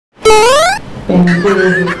Okay.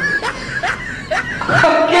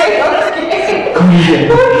 Come here.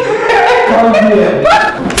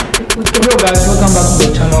 Hello guys, welcome back to the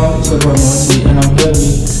channel. It's your boy Monty and I'm here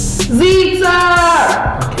with Zita!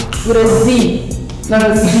 Okay. With a Z. Not a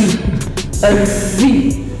Z. A Z.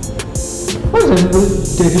 What's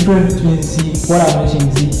the difference between Z? What I mentioned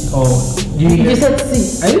Z or you said C.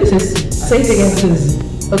 I didn't say C. Say it again. I said Z.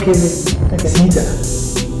 Okay, Z. Okay. Zita.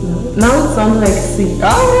 Now it sounds like C.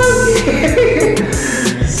 Okay.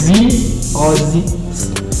 Z or Z?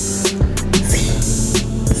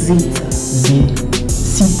 Zita. Z.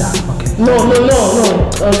 Zita. Okay. No.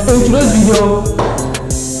 So in today's video,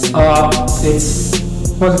 it's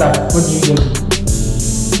what's that? What do you do?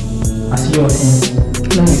 I see your hand.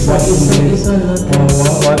 No, it's not nothing.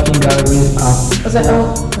 One finger raised up. What's that?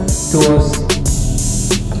 Towards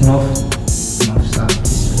north south.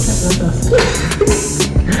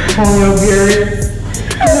 On your bearings.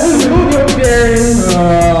 On your bearings.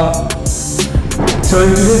 So in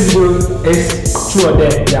today's video, it's true or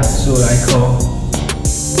dare. Yeah. So like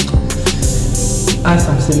ask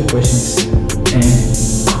some silly questions, and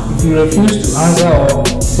if you refuse to answer or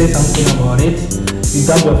say something about it, you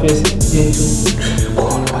dump your face into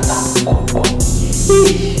cold water.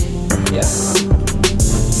 Yeah.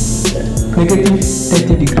 Negative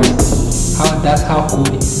 30 degrees. That's how cold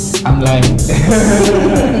it is. I'm lying.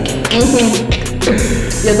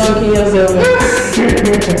 You're dunking yourself.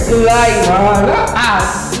 You're lying.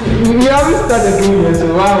 We haven't started doing it, so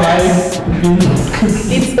why am I being...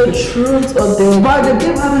 It's a truth or dare. But the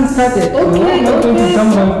game hasn't started. Okay.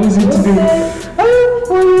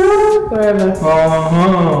 Whatever.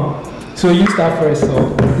 So you start first, so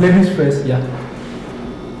ladies first, yeah.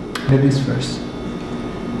 Ladies first.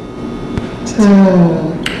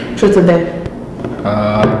 Truth or dare?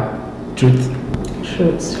 Truth.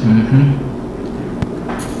 Truth.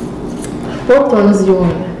 What turns you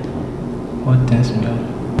on? What turns me on?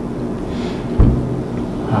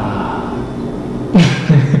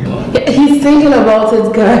 He's thinking about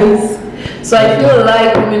it, guys. So I feel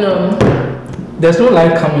like, there's no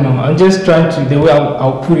light coming on. I'm just trying to, the way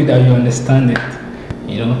I'll put it that you understand it,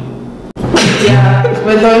 you know. Yeah,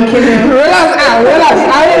 but don't kill him. Relax.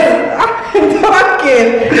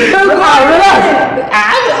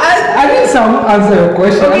 I didn't answer your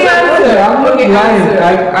question. Okay, answer. I'm not lying. Answer.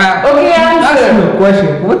 Ask me a question.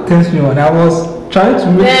 What turns me on? I was trying to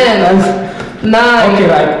make 10, 9, okay,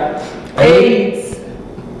 like 8,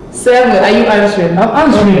 7. Are you answering? I'm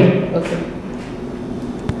answering. Okay.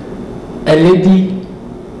 A lady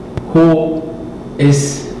who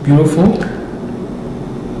is beautiful.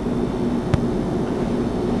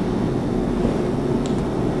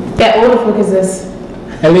 Yeah, what the fuck is this?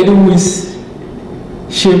 A lady who is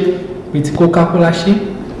shaped with Coca-Cola shape,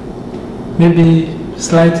 maybe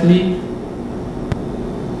slightly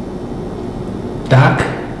dark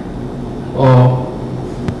or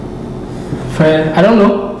fair, I don't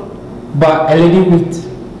know, but a lady with,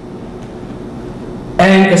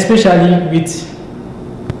 and especially with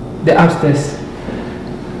the upstairs.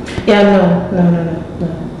 Yeah, no.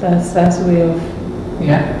 That's way off.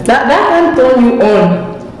 Yeah. That can turn you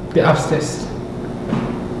on. The upstairs.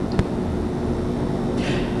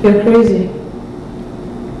 You're crazy.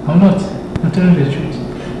 I'm not. I'm telling you the truth.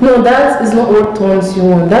 No, that is not what turns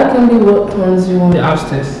you on. That can be what turns you on. The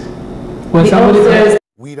upstairs. When the somebody upstairs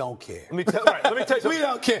we don't care. Let me tell you, we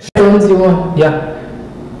don't care. turns you on. Yeah.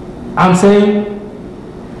 I'm saying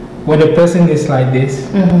when the person is like this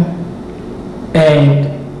and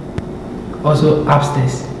also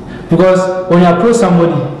upstairs. Because when you approach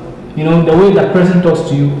somebody, you know, the way that person talks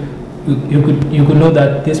to you, you could know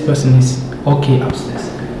that this person is okay upstairs.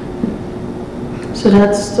 So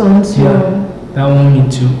that turns you on. That want me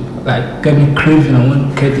to like get me craving. I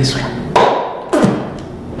want to get this one.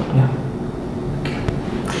 Yeah.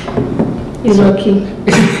 It's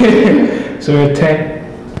okay. So you're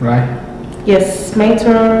 10, right? Yes, my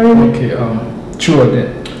turn. Okay. True or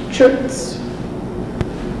dare? Truth.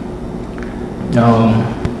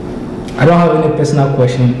 I don't have any personal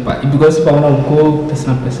question, but because if I want to go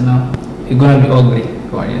personal, it's gonna be ugly.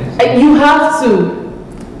 Oh, yes. You have to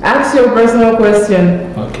ask your personal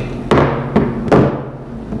question. Okay.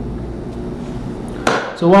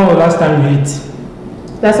 So when was the last time you hit?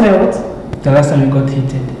 That's my what? The last time you got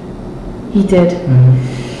heated? Heated.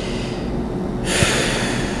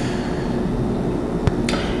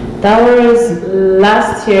 That was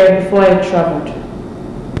last year before I traveled.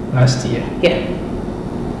 Last year? Yeah.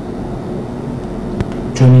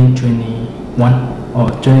 2021 or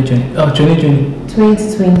 2020? Oh, 2020.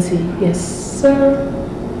 2020, yes, sir.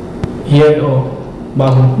 Here or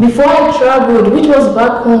back home? Before I traveled, which was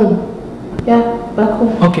back home. Yeah, back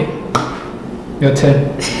home. Okay. Your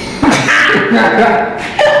turn.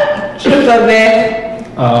 Truth or dare?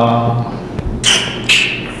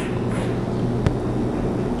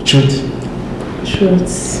 Truth.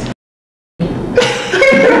 Truth.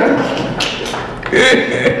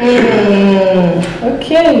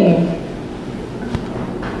 Okay.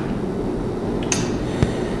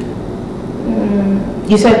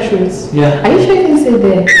 You said truth. Yeah. Are you sure you didn't say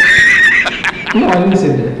there? No, I didn't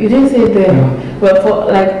say that. You didn't say there. No. But for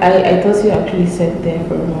like I thought you actually said there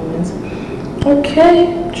for a moment.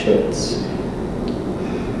 Okay, truth.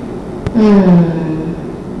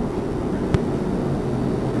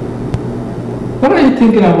 What are you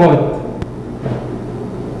thinking about?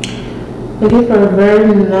 Looking for a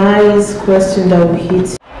very nice question that will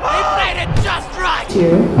hit We made it just right. you.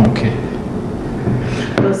 Okay.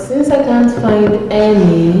 But since I can't find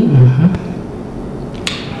any,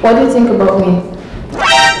 what do you think about me?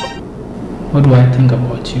 What do I think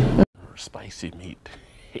about you? Spicy meat.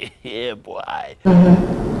 Yeah, boy.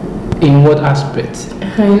 In what aspect?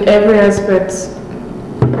 In every aspect,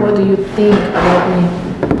 what do you think about me?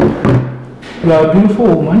 You are a beautiful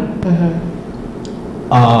woman.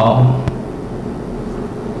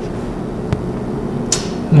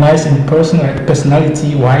 Nice in person, like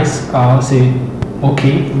personality wise, I'll say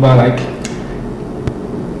okay, but like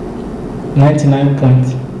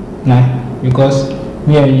 99.9, because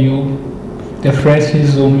me and you, the friendship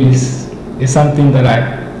zone is something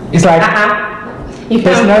that it's like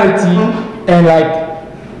personality and like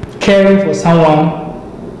caring for someone.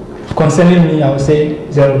 Concerning me, I would say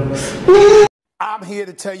 0. I'm here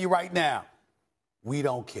to tell you right now, we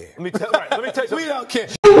don't care. Let me tell you, we don't care.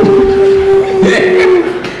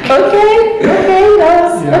 Okay,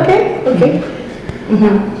 that's okay.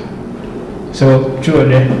 So true or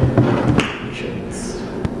dare?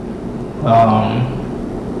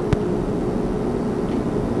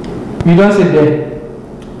 You don't say dare.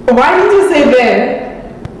 Why did you say there?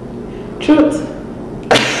 Truth.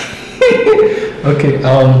 Okay.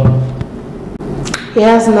 He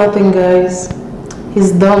has nothing, guys.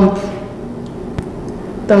 He's dumb.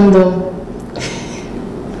 Dumb.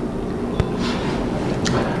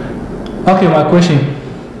 Okay, my question.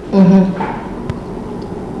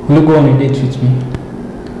 Will you go on a date with me?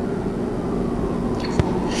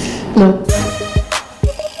 No.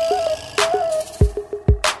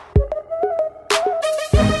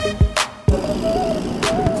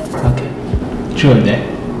 Okay. True or dare?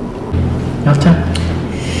 After?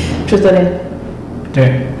 Truth or dare?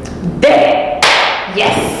 Dare. Dare!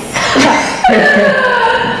 Yes!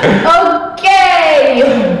 Okay!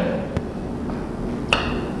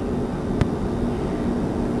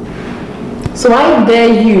 So I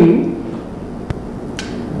dare you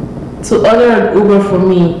to order an Uber for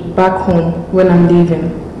me back home when I'm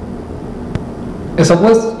leaving. It's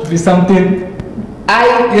supposed to be something.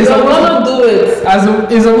 I'm gonna do it.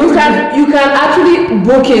 You can actually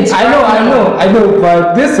book it. I know,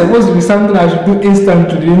 but this is supposed to be something I should do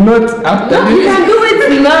instantly, not after No, you can do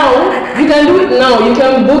it now. You can do it now. You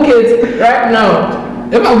can book it right now.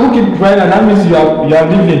 If I book it right now, that means you are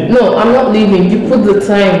leaving. No, I'm not leaving. You put the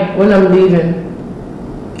time when I'm leaving.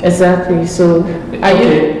 Exactly. So are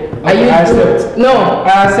you? I accept. No,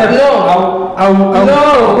 I accept. No, I'll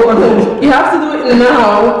no. You have to do it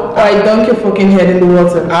now, or I dunk your fucking head in the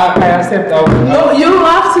water. I accept. No, you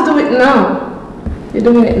have to do it now. You're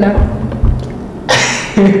doing it now.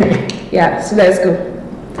 Yeah. So let's go.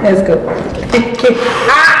 Let's go.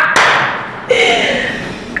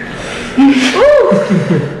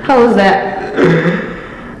 How was that?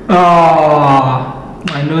 Oh,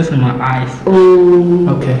 my nose and my eyes. Oh.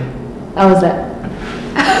 Okay. How was that?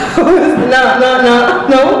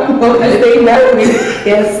 No. Stay that way.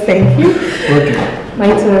 Yes, thank you. Okay. My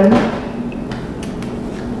turn.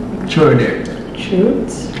 Sure there.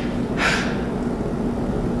 Truth.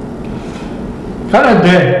 How are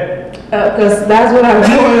they? Because that's what I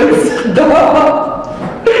want.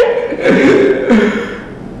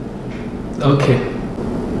 Okay.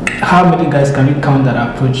 How many guys can you count that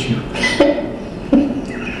approach you?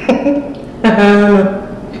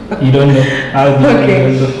 You don't know.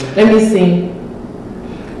 Okay. Let me see.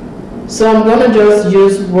 So I'm gonna just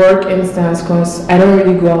use work instance because I don't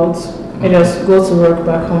really go out. I just go to work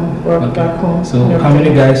back home. Back home. So how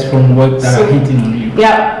many guys from work that are hitting on you?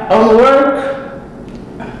 Yeah, on work,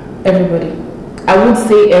 everybody. I would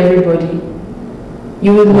say everybody.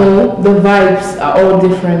 You would know the vibes are all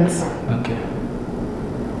different. Okay.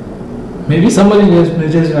 Maybe somebody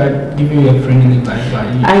just like giving you a friendly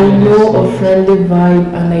vibe. I know a friendly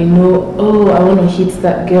vibe, and I know, oh, I want to hit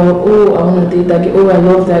that girl. Oh, I want to date that girl. Oh, I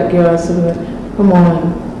love that girl. So, come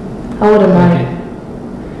on. How old am I?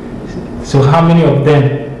 So how many of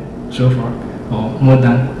them so far? Or more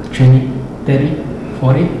than 20, 30,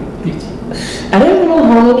 40, 50? I don't even know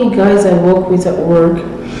how many guys I work with at work,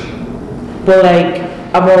 but like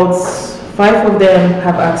about 5 of them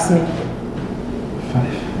have asked me.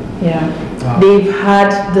 5? Yeah. Wow.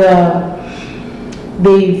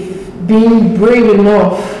 They've been brave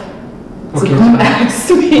enough to come ask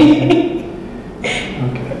me.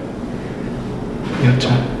 Okay. Your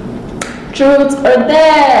turn. Truth or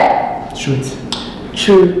dare? Truth.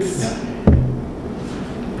 Truth. Yeah.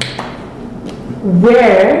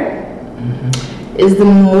 Where is the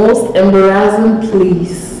most embarrassing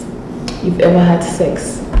place you've ever had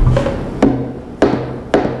sex?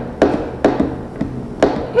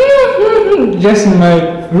 Just in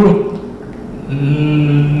my room.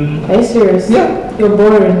 Are you serious? Yeah. You're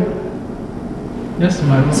boring. Just in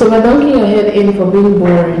my room. So we're dunking your head in for being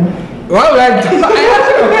boring. Well, I asked you a question.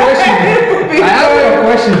 I asked you a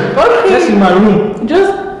question. Okay. Just in my room.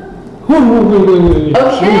 Just Wait.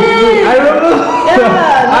 okay. I don't know.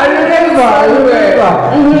 Yeah. I remember.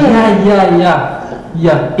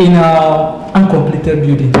 Yeah. In uncompleted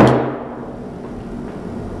building.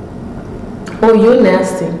 Oh, you're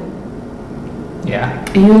nasty. Yeah.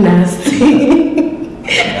 You nasty.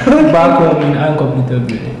 Back home in uncompleted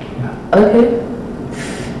building. Yeah. Okay.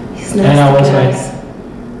 He's nasty. And I was guys.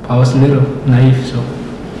 I was little, naive, so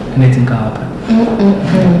anything can happen.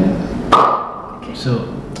 So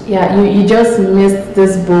Yeah, you just missed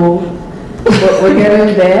this bowl, but we're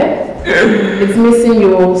getting there. It's missing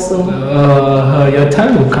you also. your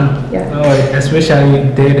time will come. Yeah. Especially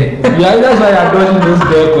dating. Yeah, that's why I'm dodging those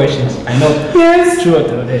dare questions. I know. Yes.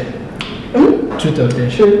 Truth or dare. Truth or dare.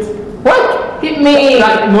 Truth. What? Hit me.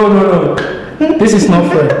 No. This is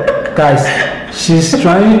not fair, guys. She's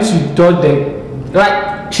trying to dodge the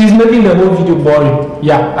she's making the whole video boring.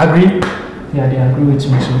 Yeah, agree. Yeah, they agree with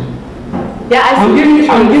me. So Yeah, I'm giving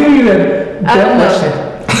you the question.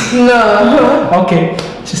 No. Okay,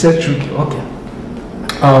 she said truth. Okay.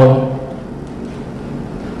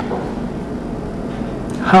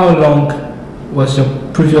 How long was your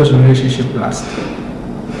previous relationship last?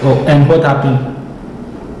 Oh, and what happened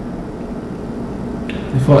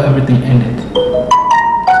before everything ended?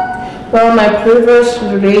 Well, my previous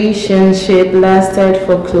relationship lasted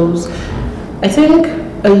for close, I think,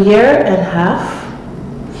 a year and a half.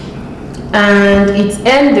 And it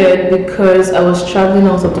ended because I was traveling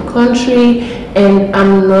out of the country and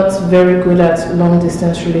I'm not very good at long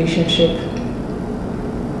distance relationship.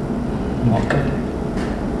 Okay.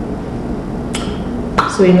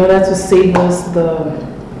 So in order to save us the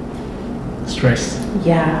Stress.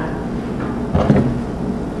 yeah.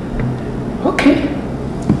 Okay.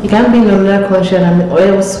 You can't be in another country and I'm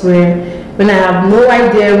elsewhere when I have no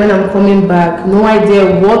idea when I'm coming back, no idea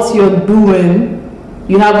what you're doing.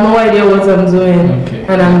 You have no idea what I'm doing. Okay.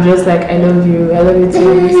 And I'm just like, I love you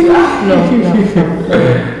too. No.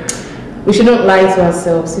 We shouldn't lie to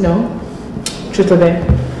ourselves, you know. Truth or dare?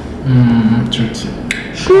 Truth.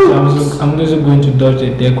 So I'm also going to dodge the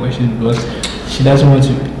dare question because she doesn't want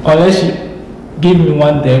to. Unless she give me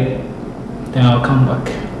one dare, then I'll come back.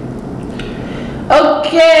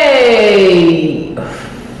 Okay.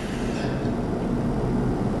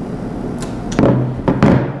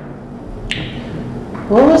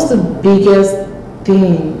 What was the biggest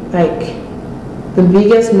thing, like the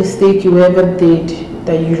biggest mistake you ever did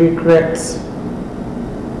that you regret?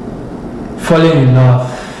 Falling in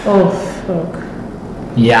love. Oh, fuck.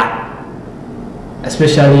 Yeah.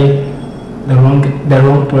 Especially the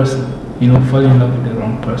wrong person. You know, falling in love with the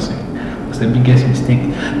wrong person was the biggest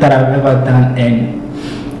mistake that I've ever done, and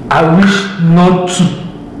I wish not to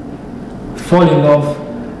fall in love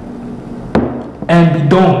and be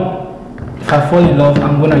done. If I fall in love,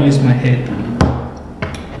 I'm gonna use my head.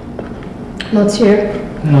 Not here.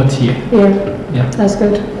 Not here. Yeah. That's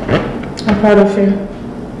good. I'm proud of you.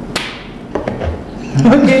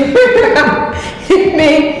 Okay.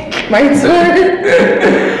 Me, my turn.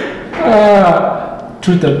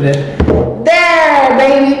 Truth or dare? There,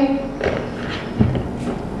 baby.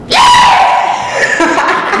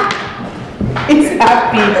 It's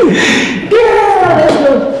happy. Yeah, let's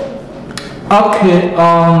go. Okay,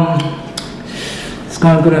 it's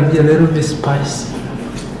gonna be a little bit spicy.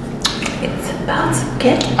 It's about to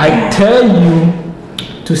get I tell you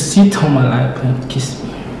to sit on my lap and kiss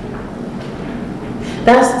me.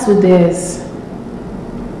 That's 2 days.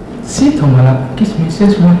 Sit on my lap, kiss me,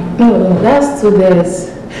 says one. No, that's 2 days.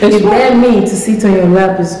 It's You dare me to sit on your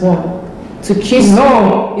lap is one. To kiss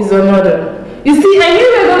No. you is another. You see, I knew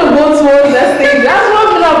we were gonna go towards that stage. That's what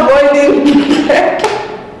I've been avoiding.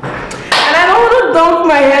 And I don't want to dunk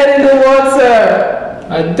my head in the water.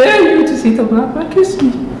 I dare you to sit up and kiss me.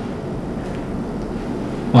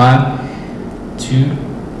 1, 2.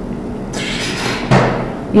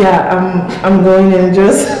 Yeah, I'm going in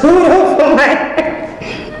just hold on for my head.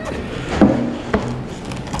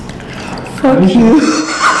 Fuck you.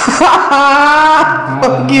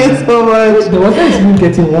 Fuck you so much. The water is even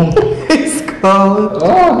getting warm. It's cold.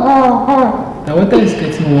 The water is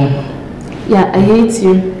getting warm. Yeah, I hate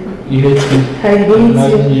you. You hate me. I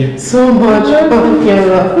hate you so much. I love you. Get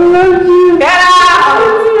out!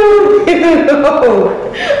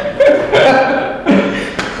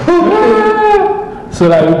 So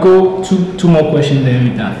like we go two more questions then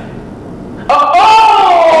we're done.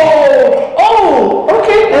 Oh,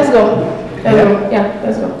 okay, let's go. Yeah,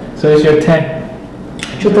 let's go. So it's your turn.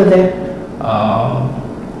 Truth or dare?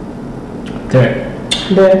 There.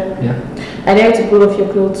 Dare. Yeah. I dare to pull off your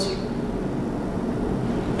clothes.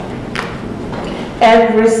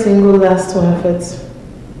 Every single last one of it.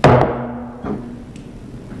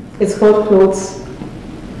 It's called clothes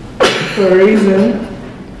for a reason.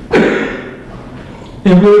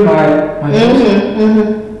 Including my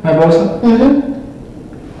my boss?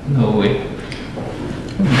 No way.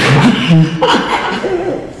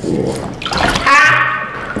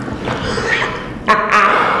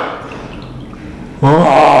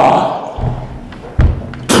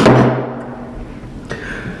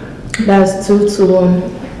 That's 2 to 1.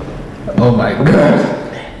 Oh my god.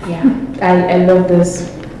 Yeah, I love this.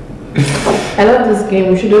 I love this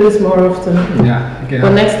game. We should do this more often. Yeah. Okay.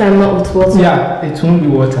 But next time not with water. Yeah, it won't be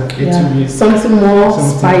water. It will be something more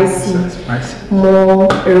spicy, more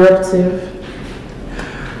eruptive.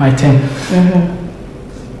 My turn.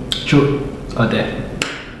 Truth or dare?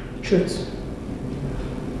 Truth.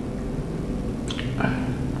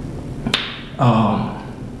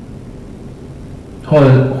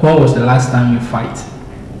 When was the last time you fight?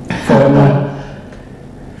 For a man.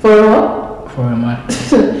 For what? For a man.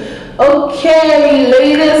 Okay,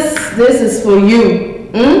 ladies, this is for you.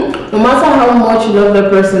 No matter how much you love the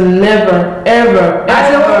person, never, ever,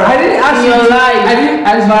 I didn't ask in your life. I didn't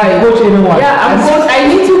ask my coach anyone. Yeah, I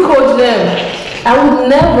need to coach them. I would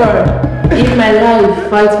never in my life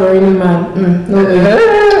fight for any man. No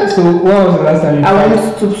way. So when was the last time you I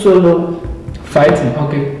won't stoop so low. Fighting,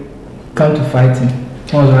 okay. Come to fighting.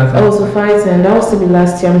 When was the last time? Also fighting. That was to be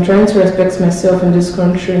last year. I'm trying to respect myself in this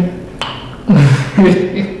country.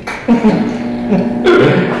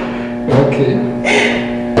 Okay.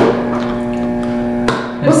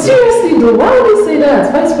 But seriously though, why would you say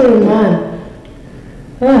that? Fight for a man.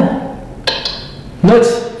 Yeah. Not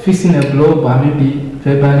fixing a blow, but maybe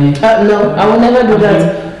verbally. No, I will never do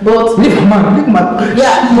that. But leave my man.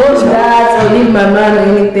 Yeah, both that or leave my man or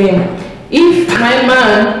anything. If my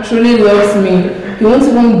man truly loves me, he won't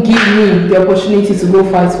even give me the opportunity to go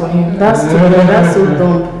fight for him. That's stupid. That's so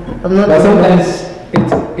dumb. I'm not. But sometimes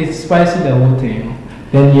it's spicy the whole thing.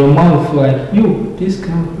 Then your mom will feel like, you, this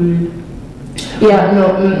girl really. Yeah,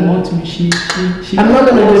 no. Want me? She I'm not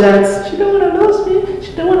gonna do that. She don't wanna lose me.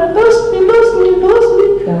 She don't wanna lose me.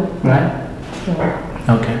 No. Right? No.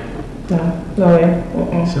 Okay. No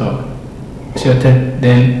way. So it's your turn.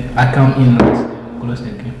 Then I come in last. Close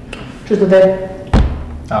the game. Truth or dare?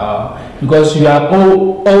 Because you are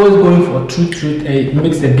always going for truth. It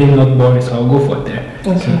makes the game not boring. So I'll go for dare.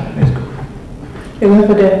 Okay. So, let's go. You're going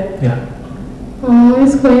for dare? Yeah. Oh,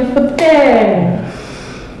 he's going for dare.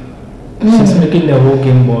 She's making the whole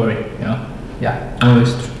game boring, you know? Yeah,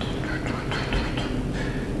 always.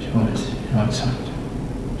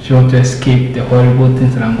 She wants to escape the horrible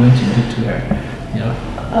things that I'm going to do to her, you know?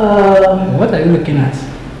 What are you looking at?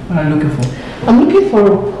 What are you looking for? I'm looking for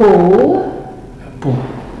a pole. A pole?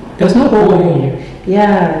 There's no pole in here.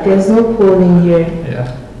 Yeah, there's no pole in here.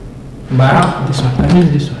 Yeah. But I have this one. I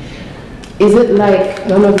need this one. Is it like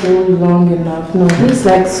gonna go long enough? No, this is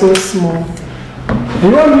like so small. You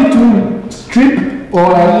want me to strip or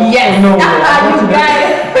like? Yes! No, you guys!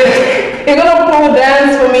 You're gonna pole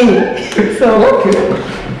dance for me. So, okay.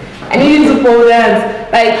 I need you to pole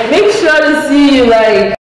dance. Like, make sure to see you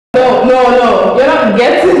like. No. You're not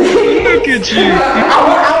getting it. Look at you.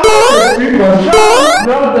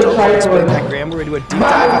 Drop the tripod. We're going to do a deep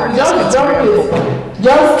dive on our Just Instagram.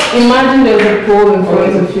 Just imagine there's a pole in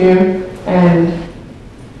front of you and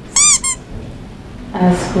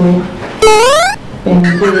ask me. And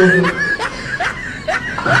do it.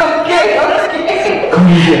 Okay. Come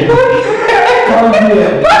here. Come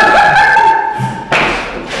here.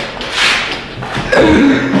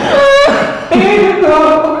 Here you go.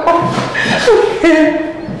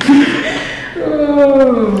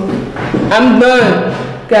 I'm done,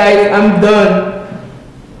 guys. I'm done.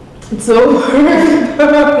 It's over.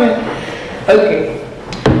 Okay.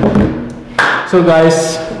 So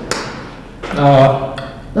guys, No,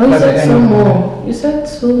 you that's the said end two of more. You said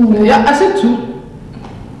two more. yeah, I said 2.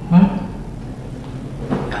 Huh?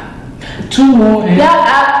 2 more. And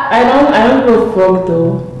Yeah, I don't go fuck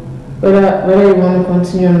though. Whether you want to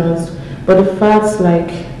continue or not. But the facts, like,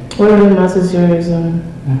 what really matters here is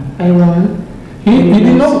I won.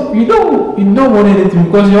 you don't want anything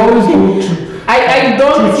because you always go to. I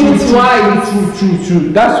don't think twice.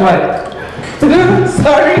 True. That's why.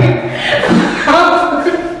 Sorry.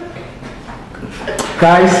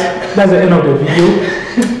 Guys, that's the end of the video.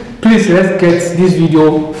 Please let's get this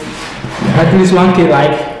video at least 1K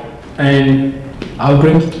like, and I'll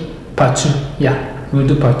bring part 2. Yeah, we'll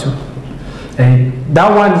do part 2. And that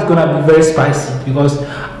one is gonna be very spicy because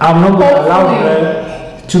I'm not gonna allow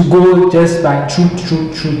her to go just by truth.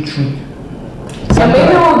 So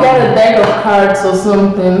maybe we'll get a deck of cards or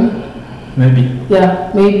something. Maybe.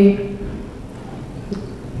 Yeah, maybe.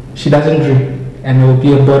 She doesn't drink, and there will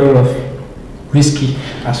be a bottle of whiskey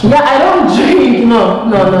as well. Yeah, I don't drink. No.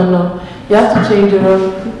 You have to change it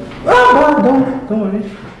up. Oh, don't worry.